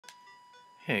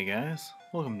Hey guys,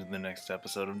 welcome to the next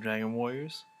episode of Dragon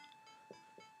Warriors.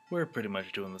 We're pretty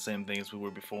much doing the same thing as we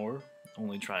were before,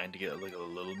 only trying to get like a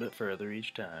little bit further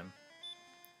each time.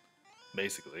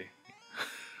 Basically.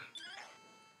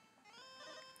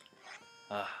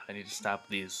 I need to stop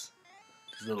these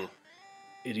little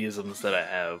idioms that I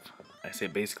have. I say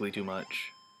basically too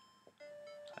much.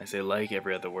 I say like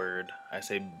every other word. I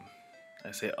say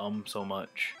so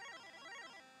much.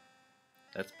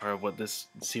 That's part of what this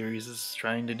series is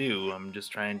trying to do. I'm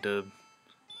just trying to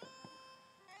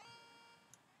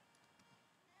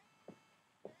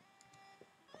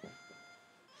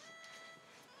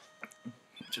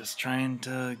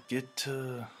get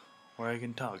to where I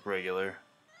can talk regular.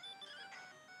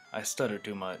 I stutter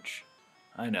too much.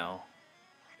 I know.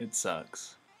 It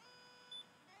sucks.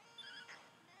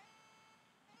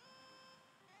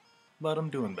 But I'm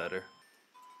doing better.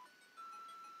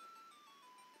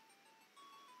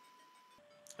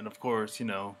 And of course,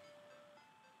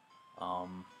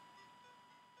 um,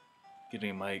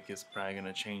 getting a mic is probably going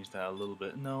to change that a little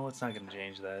bit. No, it's not going to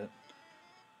change that.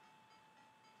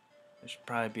 I should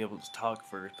probably be able to talk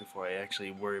first before I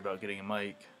actually worry about getting a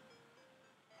mic.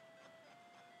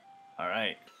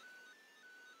 Alright.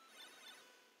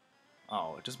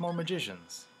 Oh, just more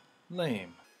magicians.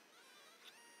 Lame.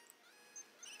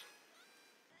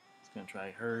 It's gonna try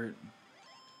hurt.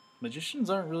 Magicians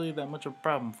aren't really that much of a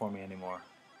problem for me anymore.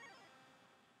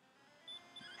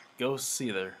 Ghosts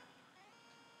either.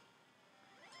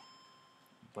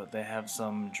 But they have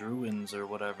some druids or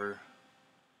whatever.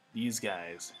 These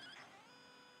guys.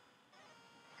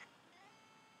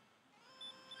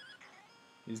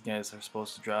 These guys are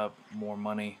supposed to drop more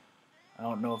money. I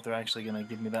don't know if they're actually going to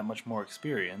give me that much more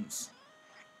experience.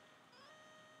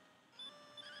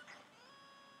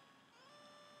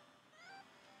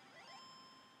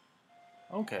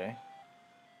 Okay.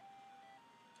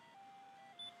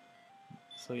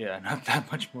 So yeah, not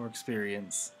that much more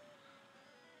experience.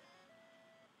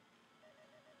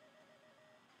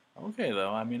 Okay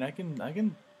though, I mean I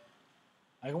can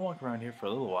walk around here for a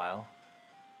little while.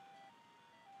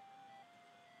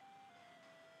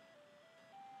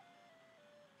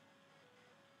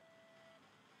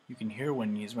 You can hear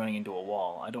when he's running into a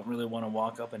wall. I don't really want to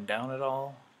walk up and down at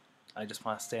all. I just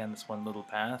want to stay on this one little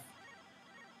path.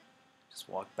 Just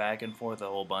walk back and forth a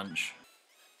whole bunch.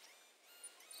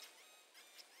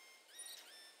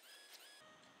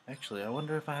 Actually, I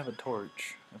wonder if I have a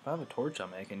torch. If I have a torch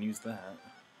on me, I can use that.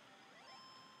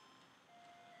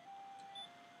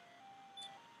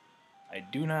 I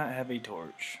do not have a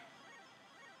torch.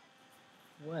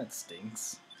 Well, that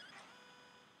stinks.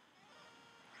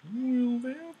 Well,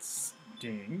 that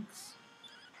stinks.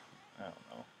 I don't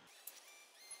know.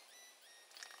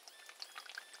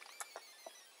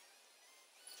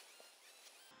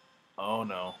 Oh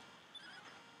no.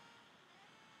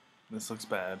 This looks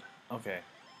bad. Okay.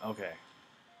 Okay.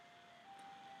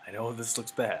 I know this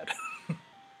looks bad.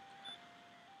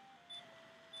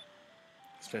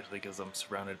 Especially because I'm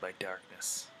surrounded by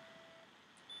darkness.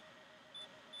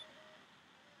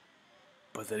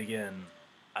 But then again,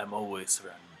 I'm always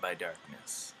surrounded by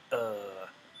darkness.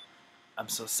 I'm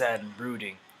so sad and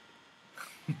brooding.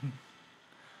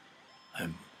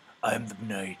 I'm I'm the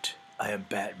knight. I am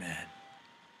Batman.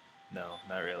 No,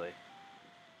 not really.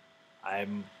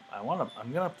 I'm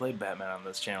gonna play Batman on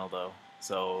this channel though,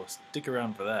 so stick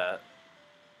around for that.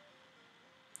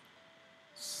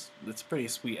 It's a pretty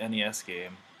sweet NES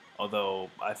game, although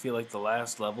I feel like the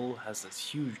last level has this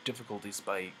huge difficulty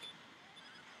spike.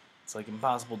 It's like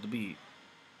impossible to beat.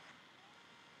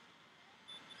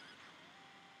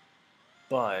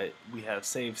 But we have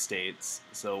save states,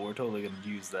 so we're totally gonna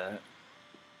use that.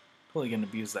 Totally gonna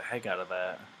abuse the heck out of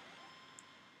that.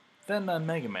 Then on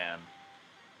Mega Man.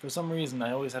 For some reason,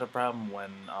 I always had a problem when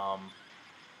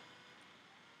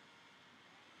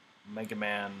Mega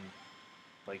Man,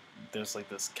 like, there's like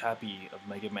this copy of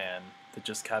Mega Man that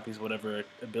just copies whatever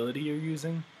ability you're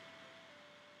using.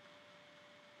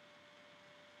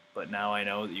 But now I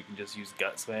know that you can just use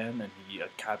Gutsman and he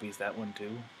copies that one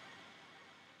too.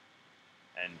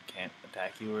 And can't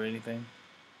attack you or anything.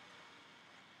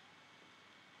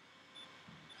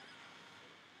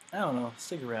 I don't know,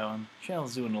 stick around.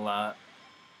 Channel's doing a lot.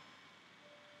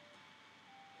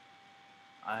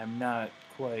 I'm not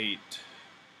quite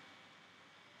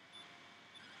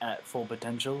at full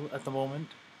potential at the moment.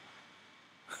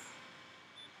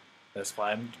 That's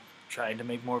why I'm trying to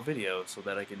make more videos so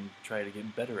that I can try to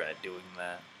get better at doing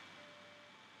that.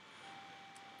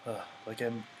 Like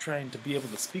I'm trying to be able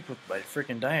to speak with my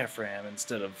freaking diaphragm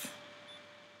instead of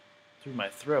through my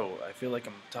throat. I feel like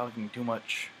I'm talking too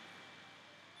much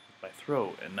with my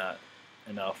throat and not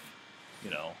enough you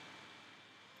know,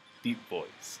 deep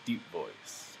voice, deep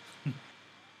voice.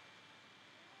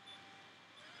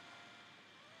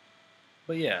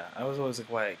 But yeah, I was always a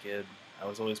quiet kid. I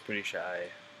was always pretty shy.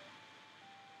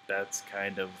 That's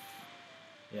kind of,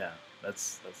 yeah,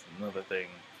 that's another thing.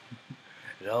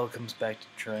 It all comes back to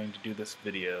trying to do these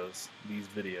videos.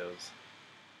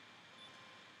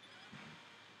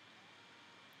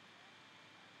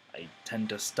 I tend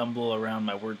to stumble around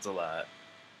my words a lot.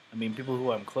 I mean, people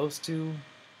who I'm close to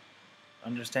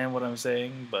understand what I'm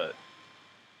saying, but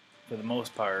for the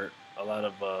most part, a lot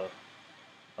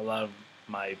of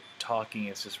my talking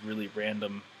is just really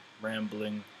random,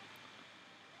 rambling.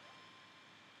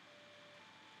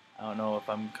 I don't know if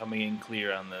I'm coming in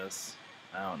clear on this.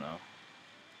 I don't know.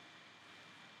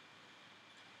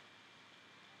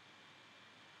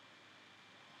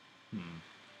 Hmm.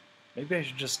 Maybe I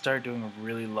should just start doing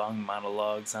really long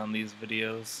monologues on these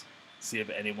videos. See if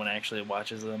anyone actually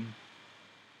watches them.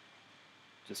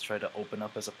 Just try to open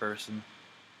up as a person.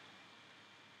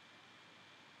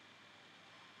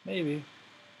 Maybe.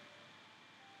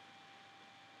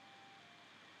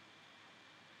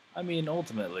 I mean,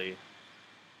 ultimately,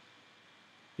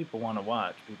 people want to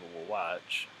watch, people will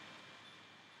watch.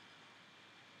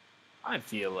 I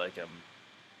feel like I'm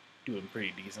doing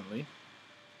pretty decently.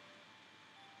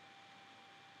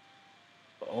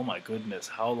 But oh my goodness,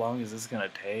 how long is this gonna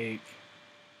take?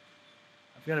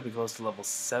 I've got to be close to level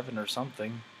 7 or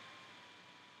something.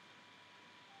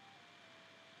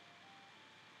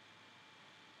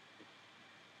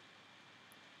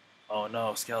 Oh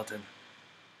no, skeleton.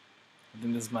 I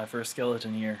think this is my first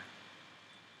skeleton here.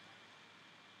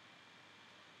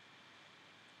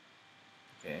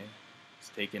 Okay, it's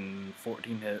taken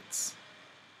 14 hits.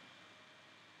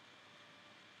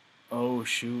 Oh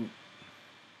shoot.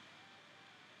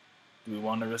 Do we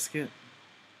want to risk it?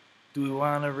 Do we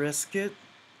want to risk it?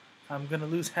 I'm gonna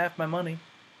lose half my money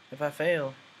if I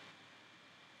fail.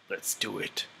 Let's do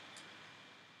it.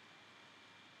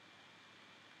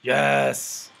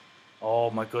 Yes! Oh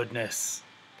my goodness.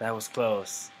 That was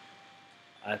close.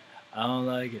 I I don't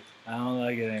like it. I don't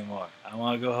like it anymore. I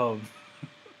want to go home.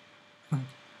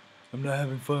 I'm not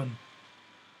having fun.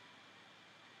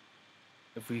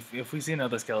 If we see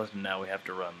another skeleton now, we have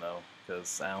to run though,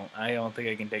 because I don't think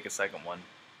I can take a second one.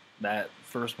 That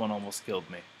first one almost killed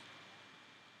me.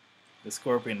 The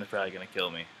scorpion is probably gonna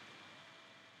kill me.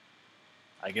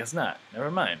 I guess not.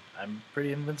 Never mind. I'm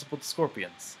pretty invincible to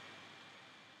scorpions.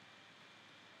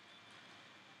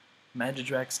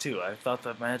 Magidrax too. I thought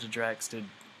that Magidrax did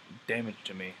damage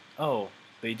to me. Oh,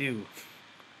 they do.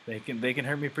 They can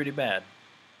hurt me pretty bad.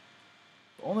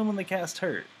 Only when they cast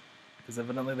hurt, because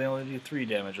evidently they only do 3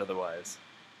 damage otherwise.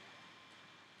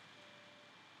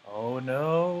 Oh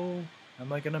no!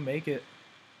 Am I gonna make it?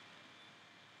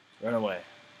 Run away.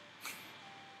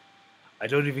 I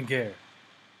don't even care.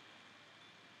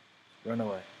 Run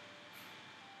away.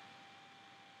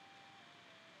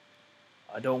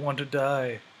 I don't want to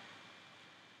die.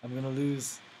 I'm gonna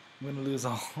lose. I'm gonna lose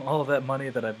all of that money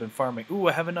that I've been farming. Ooh,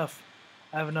 I have enough.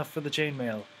 I have enough for the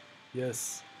chainmail.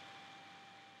 Yes.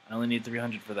 I only need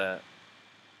 300 for that.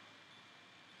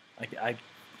 I,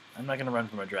 I'm not gonna run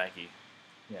from a Draki.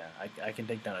 Yeah, I can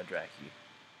take down a Draki.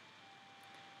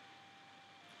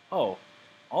 Oh,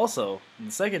 also in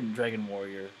the second Dragon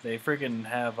Warrior, they freaking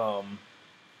have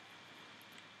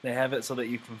they have it so that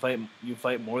you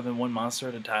fight more than one monster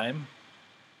at a time.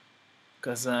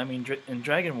 Because I mean, in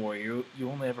Dragon Warrior, you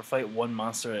only ever fight one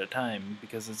monster at a time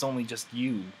because it's only just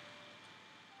you.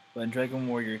 But in Dragon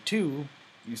Warrior 2,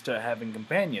 you start having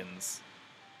companions,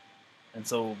 and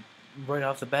so right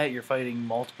off the bat, you're fighting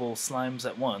multiple slimes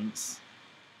at once,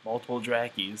 multiple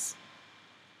Drakis.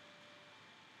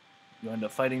 You end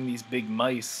up fighting these big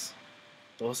mice.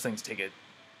 Those things take a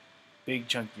big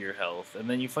chunk of your health, and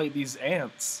then you fight these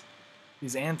ants.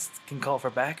 These ants can call for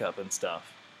backup and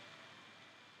stuff.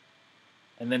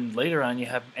 And then later on, you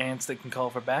have ants that can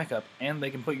call for backup, and they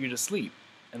can put you to sleep,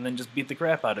 and then just beat the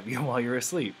crap out of you while you're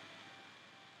asleep.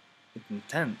 It's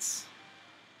intense.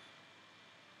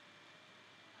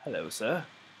 Hello, sir.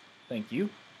 Thank you.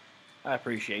 I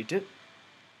appreciate it.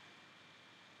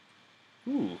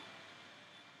 Ooh.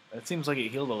 That seems like it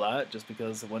healed a lot just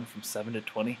because it went from 7 to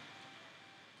 20.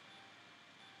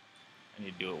 I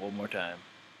need to do it one more time.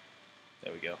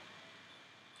 There we go.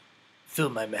 Feel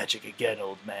my magic again,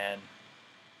 old man.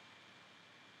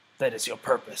 That is your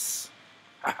purpose.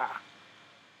 Haha.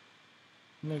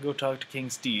 I'm gonna go talk to King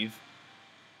Steve.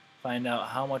 Find out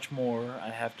how much more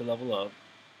I have to level up.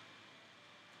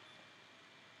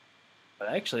 But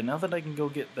actually, now that I can go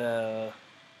get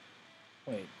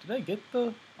Wait, did I get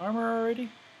the armor already?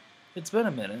 It's been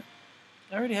a minute.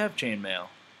 I already have chainmail.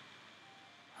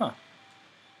 Huh.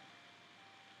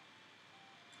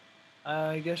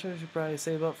 I guess I should probably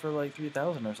save up for like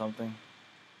 3,000 or something.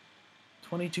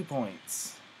 22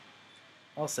 points.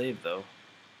 I'll save though.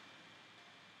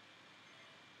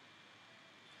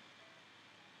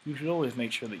 You should always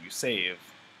make sure that you save,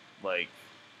 like,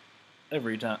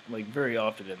 every time, like, very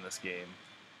often in this game.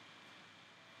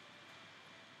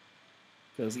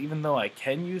 Because even though I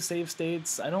can use save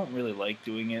states, I don't really like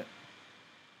doing it.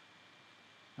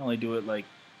 I only do it, like,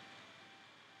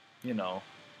 you know,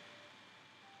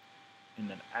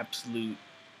 in an absolute,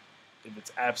 if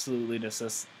it's absolutely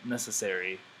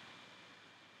necessary.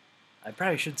 I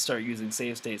probably should start using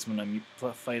save states when I'm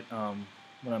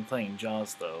when I'm playing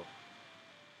Jaws, though.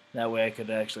 That way I could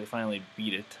actually finally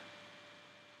beat it.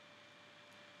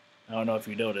 I don't know if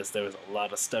you noticed, there was a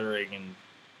lot of stuttering and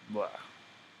blah,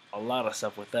 a lot of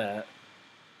stuff with that.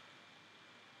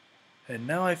 And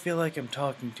now I feel like I'm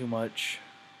talking too much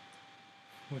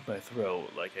with my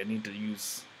throat. Like I need to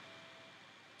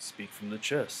speak from the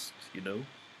chest, you know?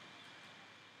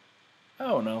 I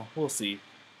don't know. We'll see.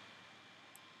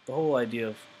 The whole idea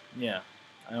of yeah,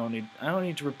 I don't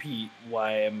need to repeat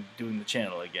why I'm doing the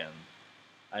channel again.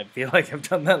 I feel like I've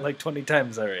done that like 20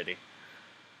 times already.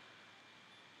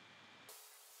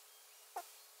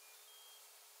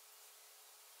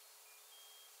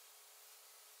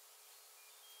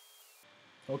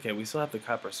 Okay, we still have the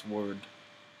copper sword.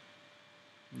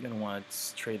 I'm gonna want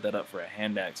to trade that up for a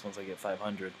hand axe once I get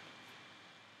 500.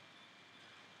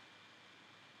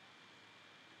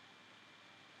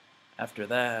 After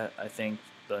that, I think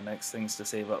the next things to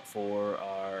save up for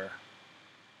are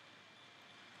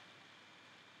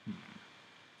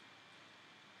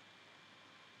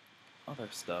other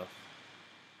stuff.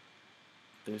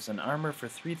 There's an armor for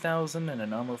 3,000 and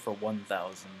an armor for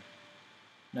 1,000.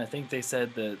 And I think they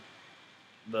said that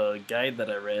the guide that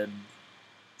I read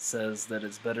says that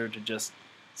it's better to just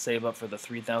save up for the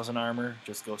 3,000 armor,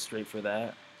 just go straight for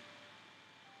that.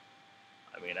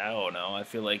 I mean, I don't know. I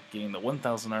feel like getting the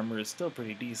 1,000 armor is still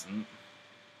pretty decent.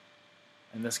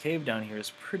 And this cave down here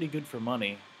is pretty good for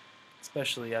money,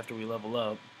 especially after we level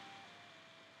up.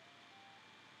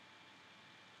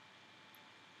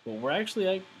 But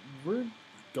we're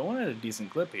going at a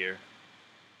decent clip here.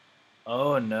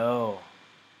 Oh no.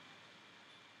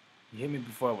 You hit me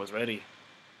before I was ready.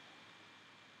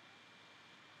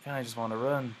 Kinda just want to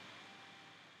run.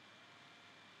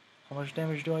 How much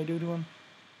damage do I do to him?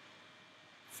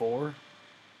 4?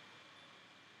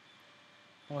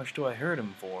 How much do I hurt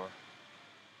him for?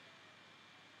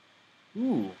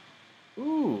 Ooh.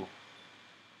 Ooh.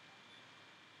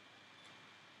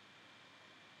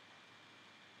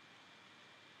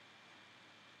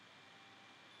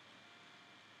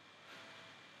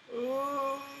 Ooh.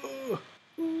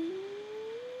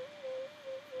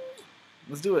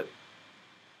 Let's do it.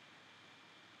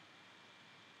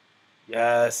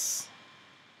 Yes.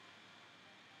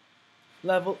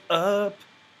 Level up.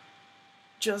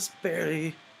 Just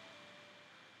barely.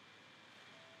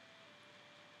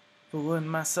 Pulling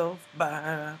myself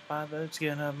by the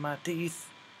skin of my teeth.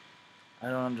 I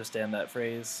don't understand that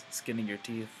phrase. Skinning your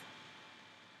teeth.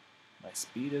 My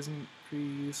speed is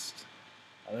increased.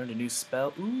 I learned a new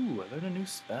spell. Ooh, I learned a new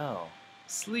spell.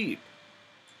 Sleep.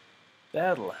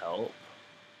 That'll help.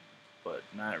 But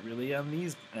not really on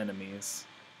these enemies.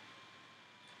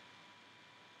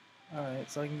 Alright,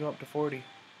 so I can go up to 40.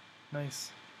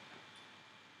 Nice.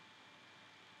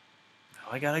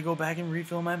 Now I gotta go back and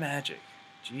refill my magic.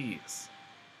 Jeez.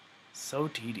 So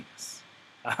tedious.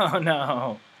 Oh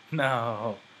no.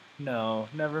 No. No,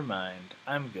 never mind.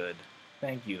 I'm good.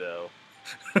 Thank you though.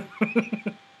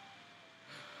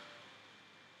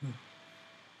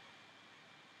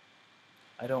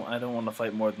 I don't want to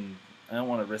fight more than I don't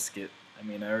want to risk it. I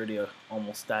mean, I already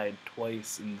almost died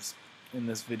twice in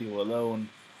this video alone.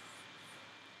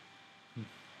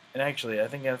 And actually, I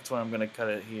think that's why I'm going to cut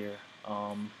it here.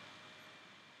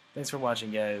 Thanks for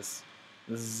watching, guys.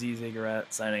 This is Ziggarot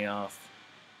signing off.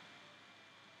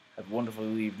 Have a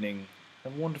wonderful evening.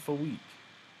 Have a wonderful week.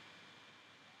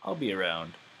 I'll be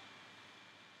around.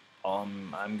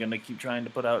 I'm going to keep trying to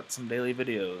put out some daily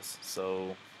videos,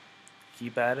 so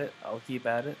keep at it. I'll keep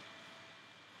at it.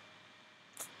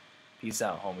 Peace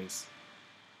out, homies.